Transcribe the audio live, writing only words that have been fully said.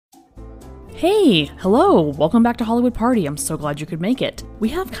Hey, hello, welcome back to Hollywood Party. I'm so glad you could make it. We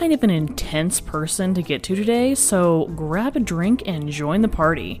have kind of an intense person to get to today, so grab a drink and join the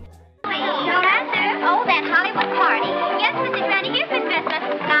party. Oh, that Hollywood Party. Yes, Mrs. Ready, here's Miss Christmas.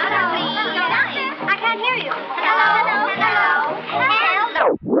 I can't hear you. Hello.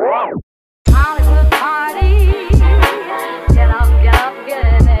 Hollywood Party. Get up,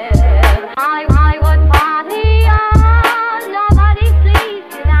 get it. Hollywood Party. Oh, nobody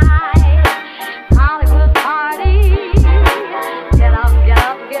sleeps tonight. Hollywood Party. Get up, get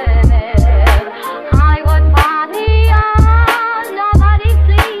it. Hollywood Party. Oh, nobody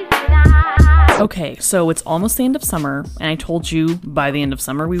sleeps tonight. Okay, so it's almost the end of summer, and I told you by the end of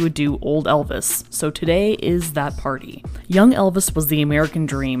summer we would do Old Elvis, so today is that party. Young Elvis was the American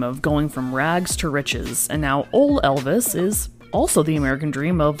dream of going from rags to riches, and now Old Elvis is also the American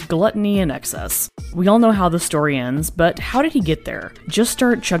dream of gluttony and excess. We all know how the story ends, but how did he get there? Just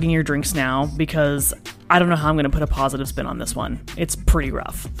start chugging your drinks now, because I don't know how I'm going to put a positive spin on this one. It's pretty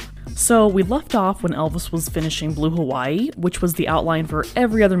rough. So we left off when Elvis was finishing Blue Hawaii, which was the outline for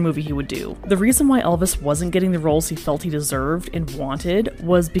every other movie he would do. The reason why Elvis wasn't getting the roles he felt he deserved and wanted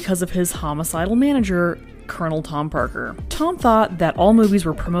was because of his homicidal manager, Colonel Tom Parker. Tom thought that all movies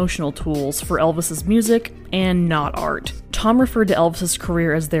were promotional tools for Elvis's music and not art. Tom referred to Elvis's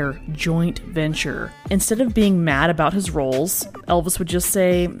career as their joint venture. Instead of being mad about his roles, Elvis would just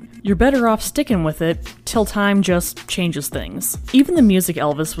say, "You're better off sticking with it till time just changes things." Even the music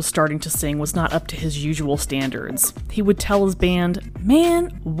Elvis was starting to sing was not up to his usual standards. He would tell his band,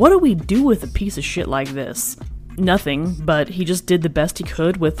 "Man, what do we do with a piece of shit like this?" Nothing, but he just did the best he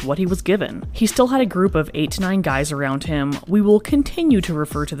could with what he was given. He still had a group of 8 to 9 guys around him. We will continue to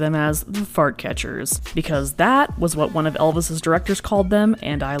refer to them as the fart catchers, because that was what one of Elvis's directors called them,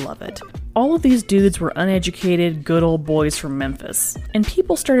 and I love it. All of these dudes were uneducated, good old boys from Memphis. And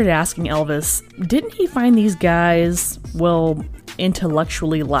people started asking Elvis, didn't he find these guys, well,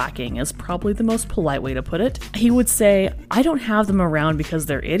 intellectually lacking is probably the most polite way to put it. He would say, "I don't have them around because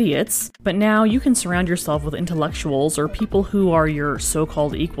they're idiots, but now you can surround yourself with intellectuals or people who are your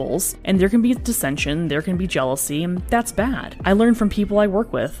so-called equals, and there can be dissension, there can be jealousy, and that's bad. I learn from people I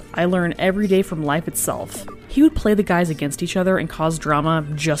work with. I learn every day from life itself." He would play the guys against each other and cause drama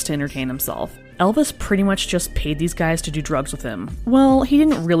just to entertain himself. Elvis pretty much just paid these guys to do drugs with him. Well, he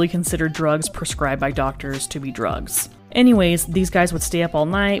didn't really consider drugs prescribed by doctors to be drugs. Anyways, these guys would stay up all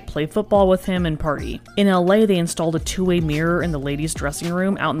night, play football with him, and party. In LA, they installed a two-way mirror in the ladies' dressing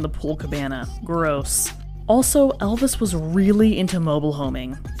room out in the pool cabana. Gross. Also, Elvis was really into mobile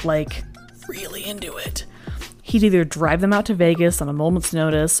homing. Like, really into it. He'd either drive them out to Vegas on a moment's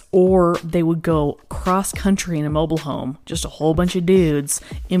notice, or they would go cross-country in a mobile home, just a whole bunch of dudes,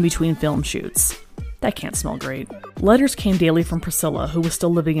 in between film shoots. That can't smell great. Letters came daily from Priscilla, who was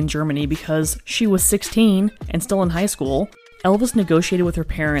still living in Germany because she was 16 and still in high school. Elvis negotiated with her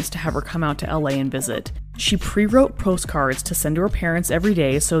parents to have her come out to LA and visit. She pre-wrote postcards to send to her parents every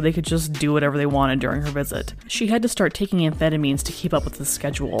day so they could just do whatever they wanted during her visit. She had to start taking amphetamines to keep up with his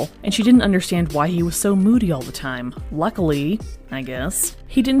schedule, and she didn't understand why he was so moody all the time. Luckily, I guess,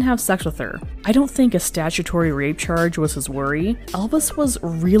 he didn't have sex with her. I don't think a statutory rape charge was his worry. Elvis was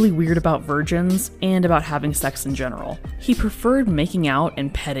really weird about virgins and about having sex in general. He preferred making out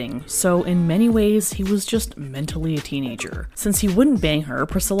and petting, so in many ways he was just mentally a teenager. Since he wouldn't bang her,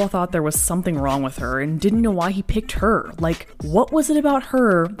 Priscilla thought there was something wrong with her and didn't know why he picked her. Like, what was it about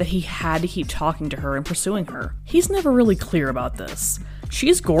her that he had to keep talking to her and pursuing her? He's never really clear about this.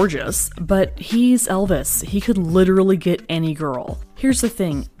 She's gorgeous, but he's Elvis. He could literally get any girl. Here's the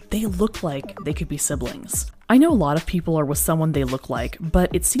thing, they look like they could be siblings. I know a lot of people are with someone they look like,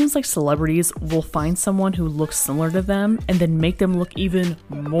 but it seems like celebrities will find someone who looks similar to them and then make them look even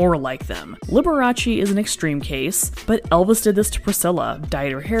more like them. Liberace is an extreme case, but Elvis did this to Priscilla,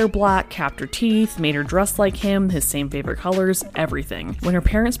 dyed her hair black, capped her teeth, made her dress like him, his same favorite colors, everything. When her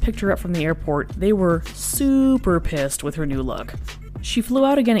parents picked her up from the airport, they were super pissed with her new look. She flew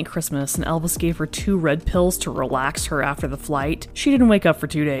out again at Christmas, and Elvis gave her 2 red pills to relax her after the flight. She didn't wake up for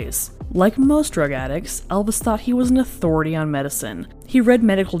 2 days. Like most drug addicts, Elvis thought he was an authority on medicine. He read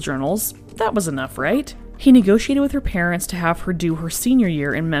medical journals. That was enough, right? He negotiated with her parents to have her do her senior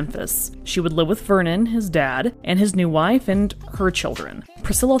year in Memphis. She would live with Vernon, his dad, and his new wife, and her children.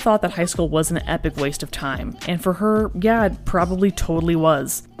 Priscilla thought that high school was an epic waste of time, and for her, yeah, it probably totally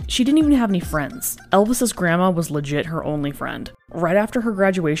was. She didn't even have any friends. Elvis's grandma was legit her only friend. Right after her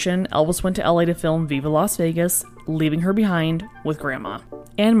graduation, Elvis went to LA to film Viva Las Vegas, leaving her behind with Grandma.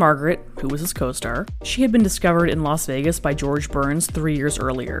 Anne Margaret, who was his co-star, she had been discovered in Las Vegas by George Burns 3 years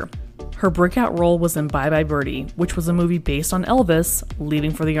earlier. Her breakout role was in Bye Bye Birdie, which was a movie based on Elvis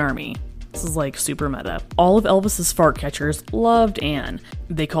leaving for the army. This is like super meta. All of Elvis's fart catchers loved Anne.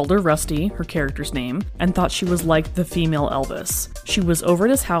 They called her Rusty, her character's name, and thought she was like the female Elvis. She was over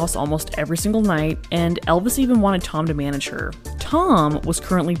at his house almost every single night, and Elvis even wanted Tom to manage her. Tom was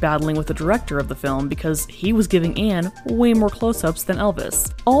currently battling with the director of the film because he was giving Anne way more close-ups than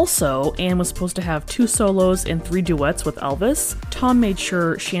Elvis. Also, Anne was supposed to have 2 solos and 3 duets with Elvis. Tom made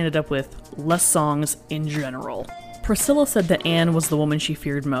sure she ended up with less songs in general. Priscilla said that Anne was the woman she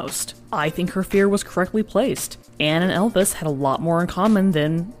feared most. I think her fear was correctly placed. Anne and Elvis had a lot more in common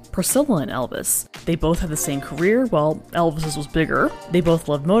than Priscilla and Elvis. They both had the same career, well, Elvis's was bigger. They both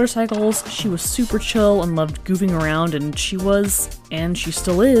loved motorcycles, she was super chill and loved goofing around, and she was, and she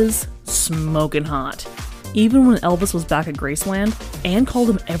still is, smoking hot. Even when Elvis was back at Graceland, Anne called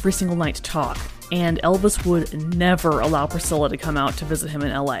him every single night to talk, and Elvis would never allow Priscilla to come out to visit him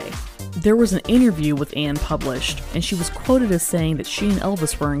in LA. There was an interview with Anne published, and she was quoted as saying that she and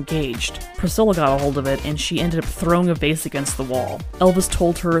Elvis were engaged. Priscilla got a hold of it, and she ended up throwing a vase against the wall. Elvis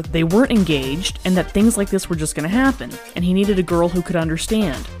told her they weren't engaged, and that things like this were just gonna happen, and he needed a girl who could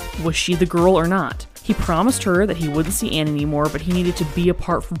understand. Was she the girl or not? He promised her that he wouldn't see Anne anymore, but he needed to be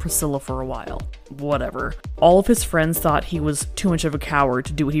apart from Priscilla for a while. Whatever. All of his friends thought he was too much of a coward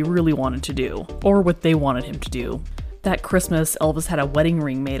to do what he really wanted to do, or what they wanted him to do. That Christmas, Elvis had a wedding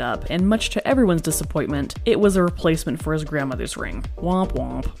ring made up, and much to everyone's disappointment, it was a replacement for his grandmother's ring. Womp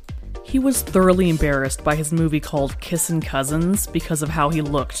womp. He was thoroughly embarrassed by his movie called Kissin' Cousins because of how he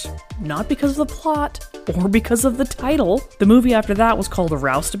looked. Not because of the plot, or because of the title. The movie after that was called A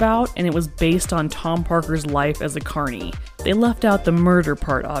Roustabout, and it was based on Tom Parker's life as a carny. They left out the murder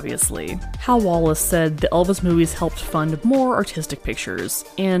part, obviously. Hal Wallace said the Elvis movies helped fund more artistic pictures,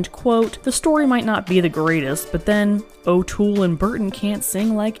 and, quote, the story might not be the greatest, but then O'Toole and Burton can't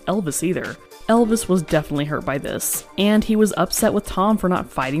sing like Elvis either. Elvis was definitely hurt by this, and he was upset with Tom for not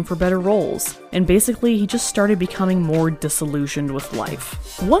fighting for better roles, and basically he just started becoming more disillusioned with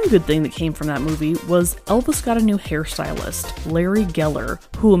life. One good thing that came from that movie was Elvis got a new hairstylist, Larry Geller,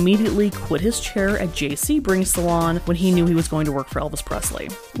 who immediately quit his chair at J. Sebring Salon when he knew he was going to work for Elvis Presley.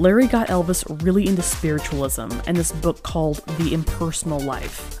 Larry got Elvis really into spiritualism and this book called The Impersonal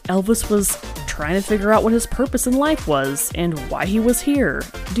Life. Elvis was trying to figure out what his purpose in life was and why he was here.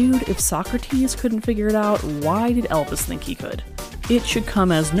 Dude, if Socrates couldn't figure it out, why did Elvis think he could? It should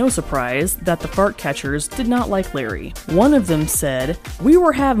come as no surprise that the fart catchers did not like Larry. One of them said, "We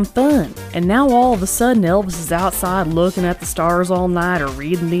were having fun, and now all of a sudden Elvis is outside looking at the stars all night or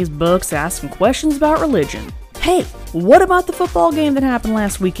reading these books asking questions about religion. Hey, what about the football game that happened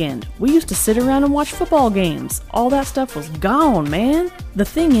last weekend? We used to sit around and watch football games. All that stuff was gone, man." The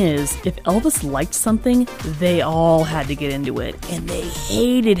thing is, if Elvis liked something, they all had to get into it, and they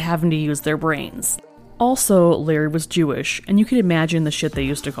hated having to use their brains. Also, Larry was Jewish, and you could imagine the shit they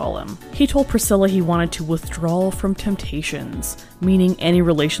used to call him. He told Priscilla he wanted to withdraw from temptations, meaning any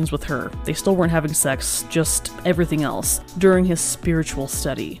relations with her. They still weren't having sex, just everything else, during his spiritual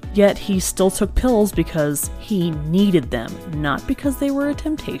study. Yet he still took pills because he needed them, not because they were a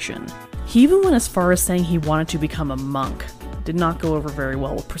temptation. He even went as far as saying he wanted to become a monk. Did not go over very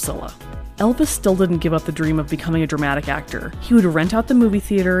well with Priscilla. Elvis still didn't give up the dream of becoming a dramatic actor. He would rent out the movie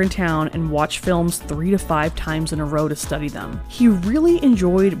theater in town and watch films 3 to 5 times in a row to study them. He really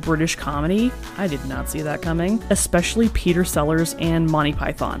enjoyed British comedy. I did not see that coming. Especially Peter Sellers and Monty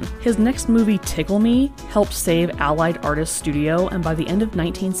Python. His next movie, Tickle Me, helped save Allied Artists Studio, and by the end of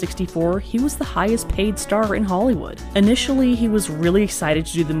 1964, he was the highest paid star in Hollywood. Initially, he was really excited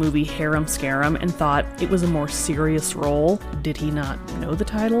to do the movie Harem Scarum and thought it was a more serious role. Did he not know the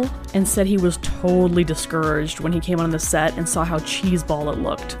title? And said he was totally discouraged when he came on the set and saw how cheeseball it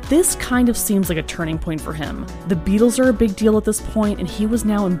looked. This kind of seems like a turning point for him. The Beatles are a big deal at this point, and he was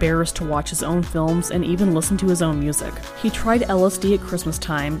now embarrassed to watch his own films and even listen to his own music. He tried LSD at Christmas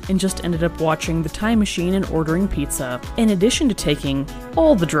time and just ended up watching The Time Machine and ordering pizza. In addition to taking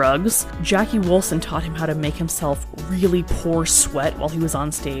all the drugs, Jackie Wilson taught him how to make himself really pour sweat while he was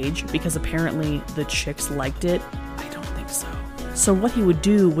on stage because apparently the chicks liked it. I don't think so. So what he would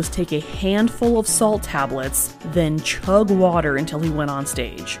do was take a handful of salt tablets, then chug water until he went on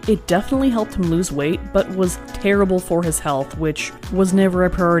stage. It definitely helped him lose weight, but was terrible for his health, which was never a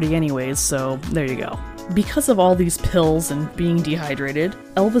priority anyways, so there you go. Because of all these pills and being dehydrated,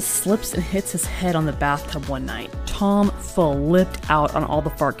 Elvis slips and hits his head on the bathtub one night. Tom flipped out on all the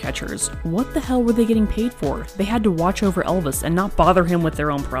fart catchers. What the hell were they getting paid for? They had to watch over Elvis and not bother him with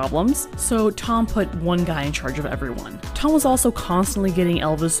their own problems. So Tom put one guy in charge of everyone. Tom was also constantly getting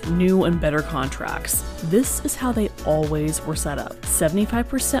Elvis new and better contracts. This is how they always were set up.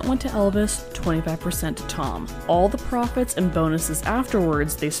 75% went to Elvis, 25% to Tom. All the profits and bonuses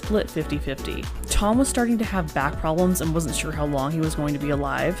afterwards, they split 50-50. Tom was starting to have back problems and wasn't sure how long he was going to be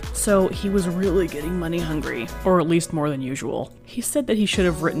alive, so he was really getting money hungry, or at least more than usual. He said that he should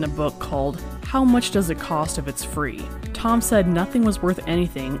have written a book called How Much Does It Cost If It's Free? Tom said nothing was worth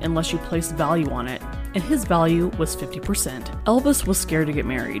anything unless you placed value on it, and his value was 50%. Elvis was scared to get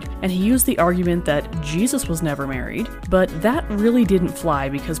married, and he used the argument that Jesus was never married, but that really didn't fly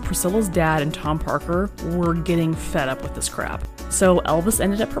because Priscilla's dad and Tom Parker were getting fed up with this crap. So Elvis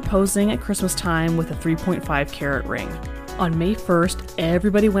ended up proposing at Christmas time with a 3.5 carat ring. On May 1st,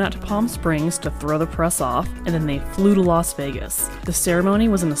 everybody went out to Palm Springs to throw the press off, and then they flew to Las Vegas. The ceremony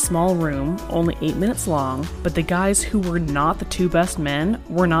was in a small room, only 8 minutes long, but the guys who were not the two best men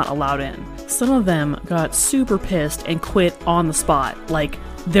were not allowed in. Some of them got super pissed and quit on the spot, like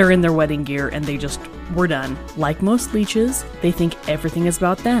they're in their wedding gear and they just were done. Like most leeches, they think everything is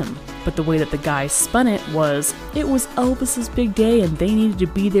about them. But the way that the guys spun it was Elvis's big day and they needed to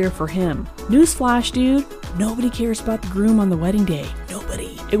be there for him. Newsflash, dude. Nobody cares about the groom on the wedding day.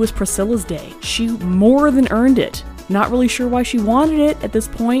 Nobody. It was Priscilla's day. She more than earned it. Not really sure why she wanted it at this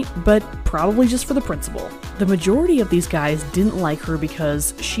point, but probably just for the principal. The majority of these guys didn't like her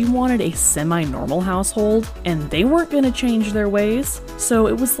because she wanted a semi-normal household, and they weren't going to change their ways. So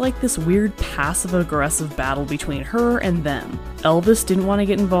it was like this weird passive-aggressive battle between her and them. Elvis didn't want to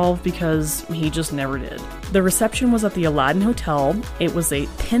get involved because he just never did. The reception was at the Aladdin Hotel. It was a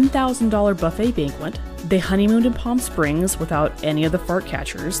 $10,000 buffet banquet. They honeymooned in Palm Springs without any of the fart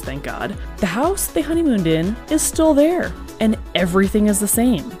catchers, thank God. The house they honeymooned in is still there, and everything is the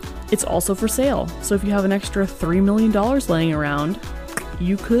same. It's also for sale, so if you have an extra $3 million laying around,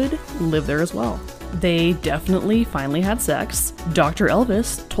 you could live there as well. They definitely finally had sex. Dr.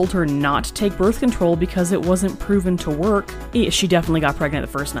 Elvis told her not to take birth control because it wasn't proven to work. She definitely got pregnant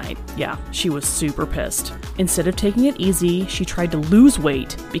the first night. Yeah, she was super pissed. Instead of taking it easy, she tried to lose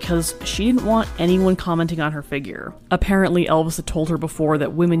weight because she didn't want anyone commenting on her figure. Apparently, Elvis had told her before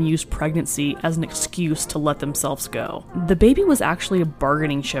that women use pregnancy as an excuse to let themselves go. The baby was actually a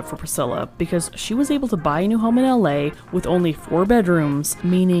bargaining chip for Priscilla because she was able to buy a new home in LA with only 4 bedrooms,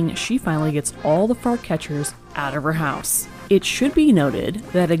 meaning she finally gets all the fart catchers out of her house. It should be noted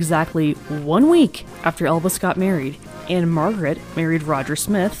that exactly 1 week after Elvis got married, Anne Margaret married Roger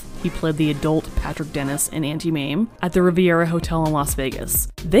Smith. He played the adult Patrick Dennis in Auntie Mame at the Riviera Hotel in Las Vegas.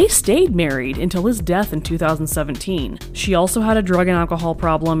 They stayed married until his death in 2017. She also had a drug and alcohol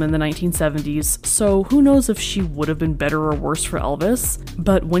problem in the 1970s, so who knows if she would have been better or worse for Elvis.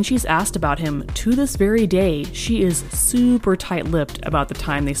 But when she's asked about him, to this very day, she is super tight-lipped about the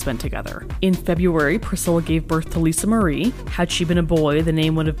time they spent together. In February, Priscilla gave birth to Lisa Marie. Had she been a boy, the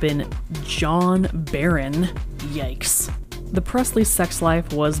name would have been John Barron. Yikes. The Presley sex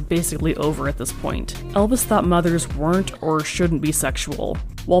life was basically over at this point. Elvis thought mothers weren't or shouldn't be sexual.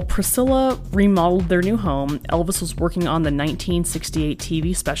 While Priscilla remodeled their new home, Elvis was working on the 1968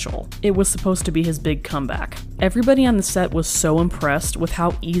 TV special. It was supposed to be his big comeback. Everybody on the set was so impressed with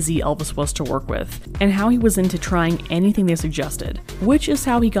how easy Elvis was to work with, and how he was into trying anything they suggested, which is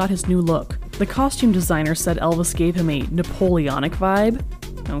how he got his new look. The costume designer said Elvis gave him a Napoleonic vibe.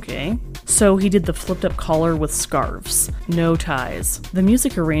 Okay. So he did the flipped up collar with scarves, no ties. The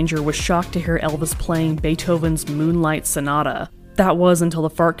music arranger was shocked to hear Elvis playing Beethoven's Moonlight Sonata. That was until the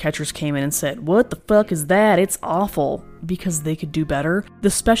fart catchers came in and said, "What the fuck is that? It's awful," because they could do better. The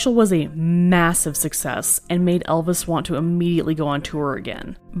special was a massive success and made Elvis want to immediately go on tour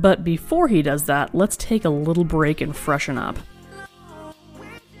again. But before he does that, let's take a little break and freshen up.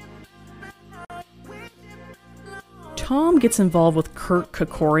 Tom gets involved with Kirk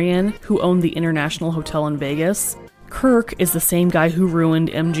Kerkorian, who owned the International Hotel in Vegas. Kirk is the same guy who ruined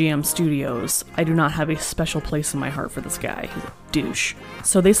MGM Studios. I do not have a special place in my heart for this guy. He's a douche.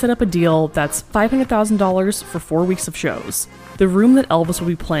 So they set up a deal that's $500,000 for 4 weeks of shows. The room that Elvis will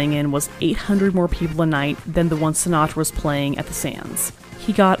be playing in was 800 more people a night than the one Sinatra was playing at the Sands.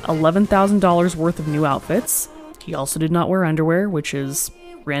 He got $11,000 worth of new outfits. He also did not wear underwear, which is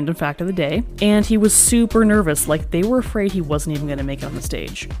random fact of the day, and he was super nervous, like they were afraid he wasn't even going to make it on the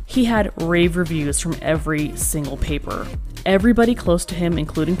stage. He had rave reviews from every single paper. Everybody close to him,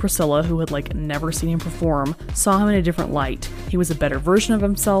 including Priscilla, who had never seen him perform, saw him in a different light. He was a better version of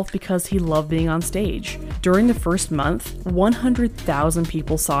himself because he loved being on stage. During the first month, 100,000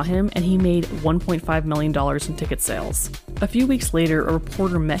 people saw him, and he made $1.5 million in ticket sales. A few weeks later, a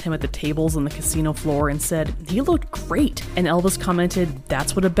reporter met him at the tables on the casino floor and said, "He looked great." And Elvis commented,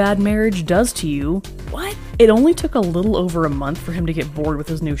 "That's what a bad marriage does to you." What? It only took a little over a month for him to get bored with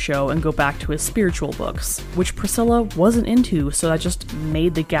his new show and go back to his spiritual books, which Priscilla wasn't into, so that just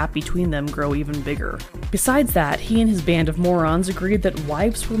made the gap between them grow even bigger. Besides that, he and his band of morons agreed that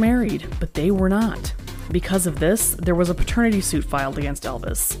wives were married, but they were not. Because of this, there was a paternity suit filed against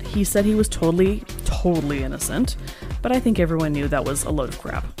Elvis. He said he was totally innocent, but I think everyone knew that was a load of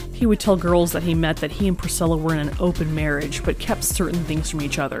crap. He would tell girls that he met that he and Priscilla were in an open marriage, but kept certain things from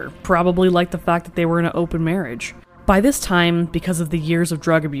each other, probably like the fact that they were in an open marriage. By this time, because of the years of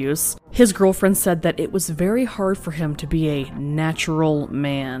drug abuse, his girlfriend said that it was very hard for him to be a natural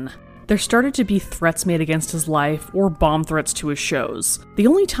man. There started to be threats made against his life or bomb threats to his shows. The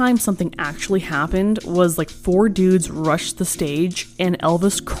only time something actually happened was 4 dudes rushed the stage and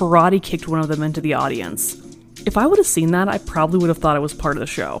Elvis karate kicked one of them into the audience. If I would have seen that, I probably would have thought it was part of the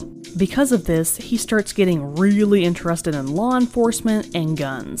show. Because of this, he starts getting really interested in law enforcement and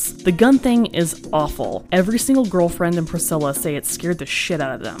guns. The gun thing is awful. Every single girlfriend and Priscilla say it scared the shit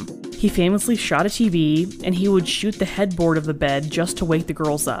out of them. He famously shot a TV, and he would shoot the headboard of the bed just to wake the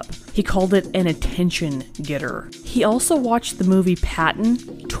girls up. He called it an attention getter. He also watched the movie Patton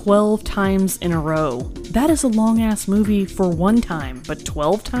 12 times in a row. That is a long-ass movie for one time, but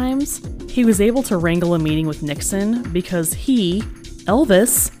 12 times? He was able to wrangle a meeting with Nixon because he,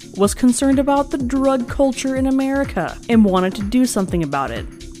 Elvis, was concerned about the drug culture in America and wanted to do something about it.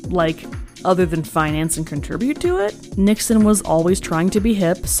 Other than finance and contribute to it? Nixon was always trying to be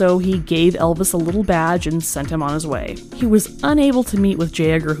hip, so he gave Elvis a little badge and sent him on his way. He was unable to meet with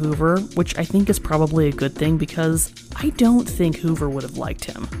J. Edgar Hoover, which I think is probably a good thing because I don't think Hoover would have liked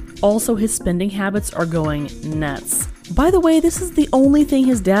him. Also, his spending habits are going nuts. By the way, this is the only thing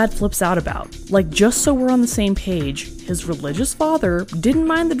his dad flips out about. Just so we're on the same page, his religious father didn't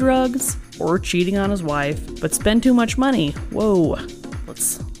mind the drugs or cheating on his wife, but spend too much money. Whoa,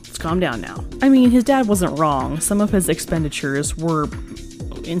 let's calm down now. I mean, his dad wasn't wrong. Some of his expenditures were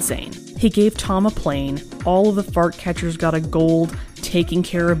insane. He gave Tom a plane. All of the fart catchers got a gold taking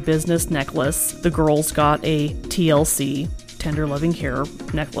care of business necklace. The girls got a TLC, tender loving care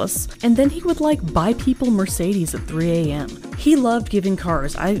necklace. And then he would buy people Mercedes at 3 a.m. He loved giving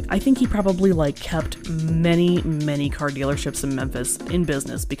cars. I think he probably kept many car dealerships in Memphis in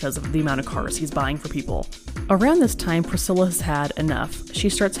business because of the amount of cars he's buying for people. Around this time, Priscilla has had enough. She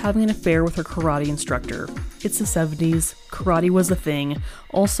starts having an affair with her karate instructor. It's the 70s. Karate was a thing.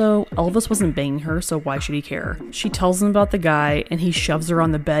 Also, Elvis wasn't banging her, so why should he care? She tells him about the guy, and he shoves her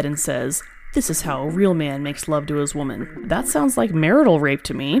on the bed and says, "This is how a real man makes love to his woman." That sounds like marital rape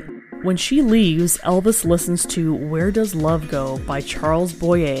to me. When she leaves, Elvis listens to Where Does Love Go by Charles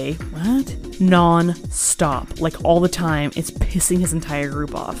Boyer. What? Non-stop. All the time. It's pissing his entire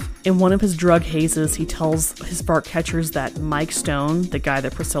group off. In one of his drug hazes, he tells his fart catchers that Mike Stone, the guy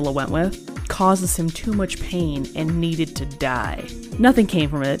that Priscilla went with, causes him too much pain and needed to die. Nothing came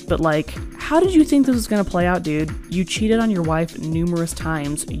from it, but how did you think this was going to play out, dude? You cheated on your wife numerous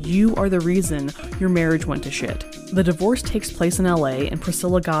times. You are the reason your marriage went to shit. The divorce takes place in LA, and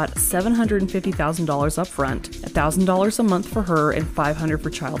Priscilla got $750,000 up front, $1,000 a month for her, and $500 for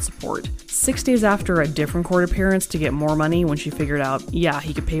child support. 6 days after a different court appearance to get more money when she figured out, yeah,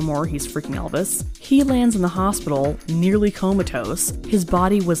 he could pay more, he's freaking Elvis, he lands in the hospital, nearly comatose. His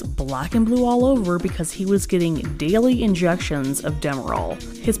body was black and blue all over because he was getting daily injections of Demerol.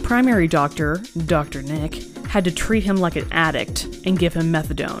 His primary doctor, Dr. Nick, had to treat him like an addict and give him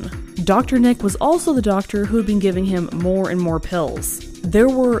methadone. Dr. Nick was also the doctor who had been giving him more and more pills. There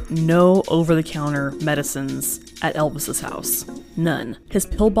were no over-the-counter medicines at Elvis's house. None. His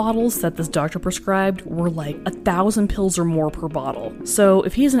pill bottles that this doctor prescribed were 1,000 pills or more per bottle. So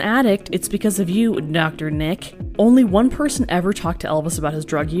if he's an addict, it's because of you, Dr. Nick. Only one person ever talked to Elvis about his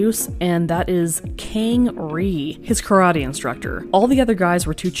drug use, and that is King Ree, his karate instructor. All the other guys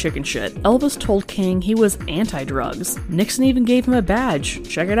were too chicken shit. Elvis told King he was anti-drugs. Nixon even gave him a badge.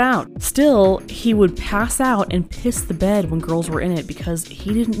 Check it out. Still, he would pass out and piss the bed when girls were in it because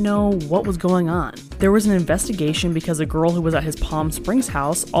he didn't know what was going on. There was an investigation because a girl who was at his Palm Springs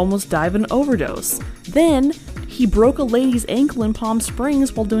house almost died of an overdose. Then, He broke a lady's ankle in Palm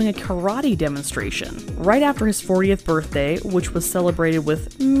Springs while doing a karate demonstration. Right after his 40th birthday, which was celebrated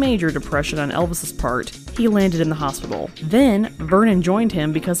with major depression on Elvis's part, he landed in the hospital. Then, Vernon joined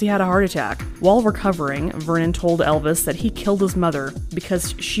him because he had a heart attack. While recovering, Vernon told Elvis that he killed his mother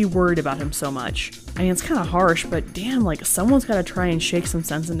because she worried about him so much. I mean, it's kind of harsh, but damn, like, someone's got to try and shake some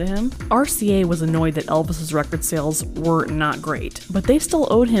sense into him. RCA was annoyed that Elvis's record sales were not great, but they still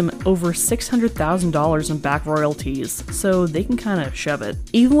owed him over $600,000 in back royalties, so they can kind of shove it.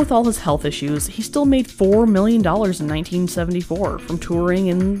 Even with all his health issues, he still made $4 million in 1974 from touring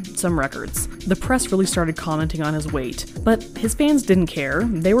and some records. The press really started commenting on his weight, but his fans didn't care.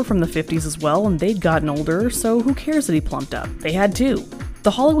 They were from the 50s as well, and they'd gotten older, so who cares that he plumped up? They had to. The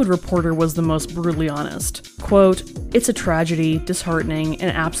Hollywood Reporter was the most brutally honest. Quote, "It's a tragedy, disheartening,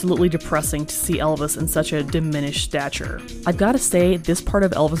 and absolutely depressing to see Elvis in such a diminished stature. I've got to say, this part of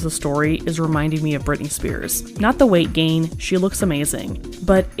Elvis's story is reminding me of Britney Spears. Not the weight gain, she looks amazing,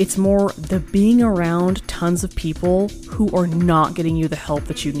 but it's more the being around tons of people who are not getting you the help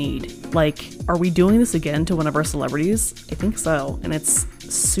that you need. Like, are we doing this again to one of our celebrities? I think so, and it's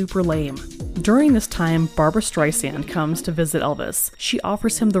super lame." During this time, Barbra Streisand comes to visit Elvis. She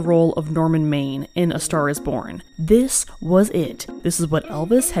offers him the role of Norman Maine in A Star is Born. This was it. This is what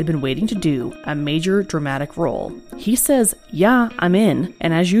Elvis had been waiting to do, a major dramatic role. He says, "Yeah, I'm in,"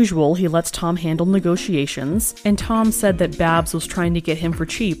 and as usual, he lets Tom handle negotiations, and Tom said that Babs was trying to get him for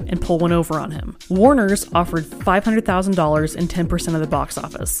cheap and pull one over on him. Warner's offered $500,000 and 10% of the box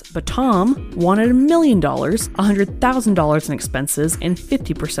office, but Tom wanted $1 million, $100,000 in expenses, and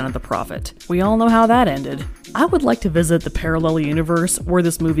 50% of the profit. We all know how that ended. I would like to visit the parallel universe where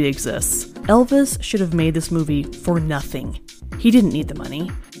this movie exists. Elvis should have made this movie for nothing. He didn't need the money,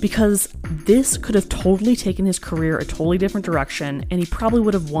 because this could have totally taken his career a totally different direction, and he probably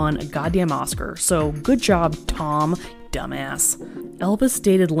would have won a goddamn Oscar. So good job, Tom, dumbass. Elvis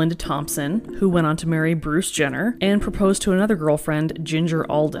dated Linda Thompson, who went on to marry Bruce Jenner, and proposed to another girlfriend, Ginger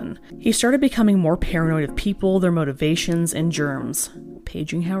Alden. He started becoming more paranoid of people, their motivations, and germs.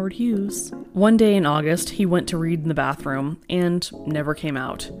 Paging Howard Hughes. One day in August, he went to read in the bathroom and never came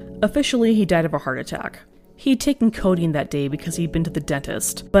out. Officially, he died of a heart attack. He'd taken codeine that day because he'd been to the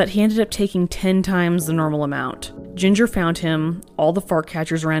dentist, but he ended up taking 10 times the normal amount. Ginger found him, all the fart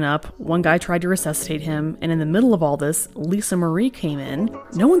catchers ran up, one guy tried to resuscitate him, and in the middle of all this, Lisa Marie came in.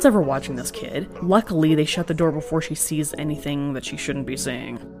 No one's ever watching this kid. Luckily, they shut the door before she sees anything that she shouldn't be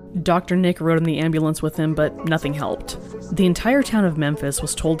seeing. Dr. Nick rode in the ambulance with him, but nothing helped. The entire town of Memphis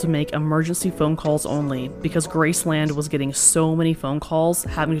was told to make emergency phone calls only because Graceland was getting so many phone calls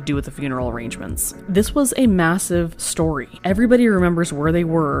having to do with the funeral arrangements. This was a massive story. Everybody remembers where they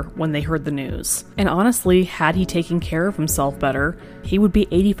were when they heard the news. And honestly, had he taken care of himself better, he would be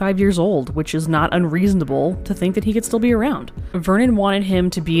 85 years old, which is not unreasonable to think that he could still be around. Vernon wanted him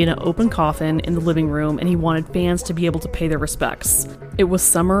to be in an open coffin in the living room, and he wanted fans to be able to pay their respects. It was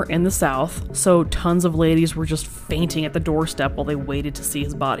summer in the South, so tons of ladies were just fainting at the doorstep while they waited to see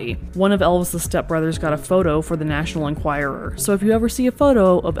his body. One of Elvis's stepbrothers got a photo for the National Enquirer, so if you ever see a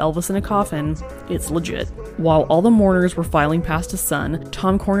photo of Elvis in a coffin, it's legit. While all the mourners were filing past his son,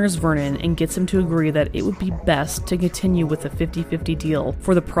 Tom corners Vernon and gets him to agree that it would be best to continue with a 50-50 deal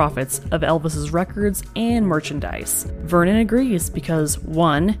for the profits of Elvis's records and merchandise. Vernon agrees because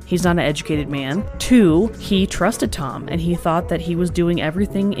 1, he's not an educated man, 2, he trusted Tom and he thought that he was doing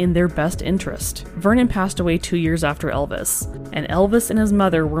everything in their best interest. Vernon passed away 2 years after Elvis, and Elvis and his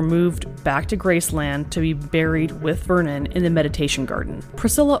mother were moved back to Graceland to be buried with Vernon in the Meditation Garden.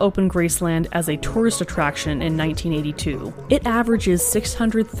 Priscilla opened Graceland as a tourist attraction in 1982. It averages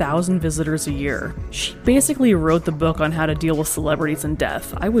 600,000 visitors a year. She basically wrote the book on how to deal with celebrities and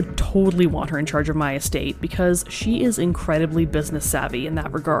death. I would totally want her in charge of my estate because she is incredibly business savvy in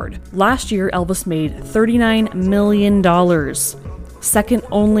that regard. Last year, Elvis made $39 million. Second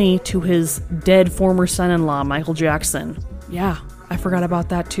only to his dead former son-in-law, Michael Jackson. Yeah, I forgot about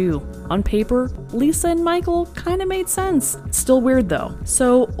that too. On paper, Lisa and Michael kind of made sense. Still weird though.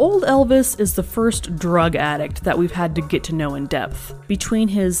 So, old Elvis is the first drug addict that we've had to get to know in depth. Between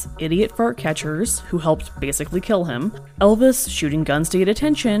his idiot fart catchers, who helped basically kill him, Elvis shooting guns to get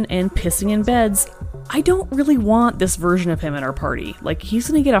attention, and pissing in beds, I don't really want this version of him at our party. Like, he's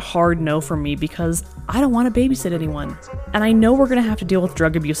gonna get a hard no from me because I don't want to babysit anyone. And I know we're gonna have to deal with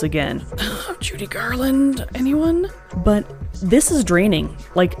drug abuse again. Judy Garland, anyone? But this is draining.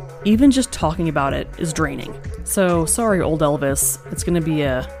 Like, even just talking about it is draining. So, sorry, old Elvis. It's gonna be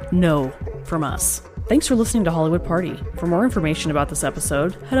a no from us. Thanks for listening to Hollywood Party. For more information about this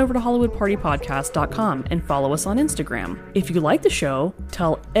episode, head over to HollywoodPartyPodcast.com and follow us on Instagram. If you like the show,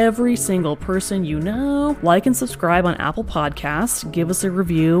 tell every single person you know. Like and subscribe on Apple Podcasts. Give us a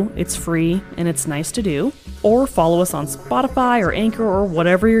review. It's free and it's nice to do. Or follow us on Spotify or Anchor or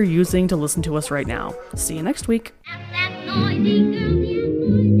whatever you're using to listen to us right now. See you next week. That noisy girl.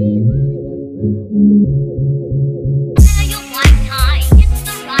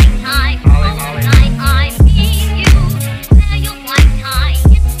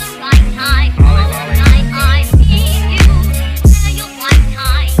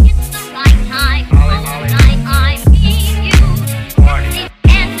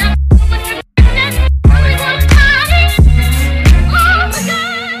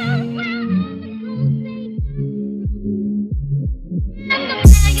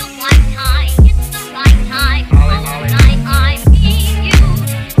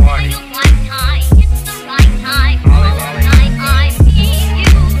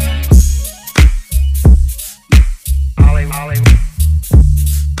 Hollywood.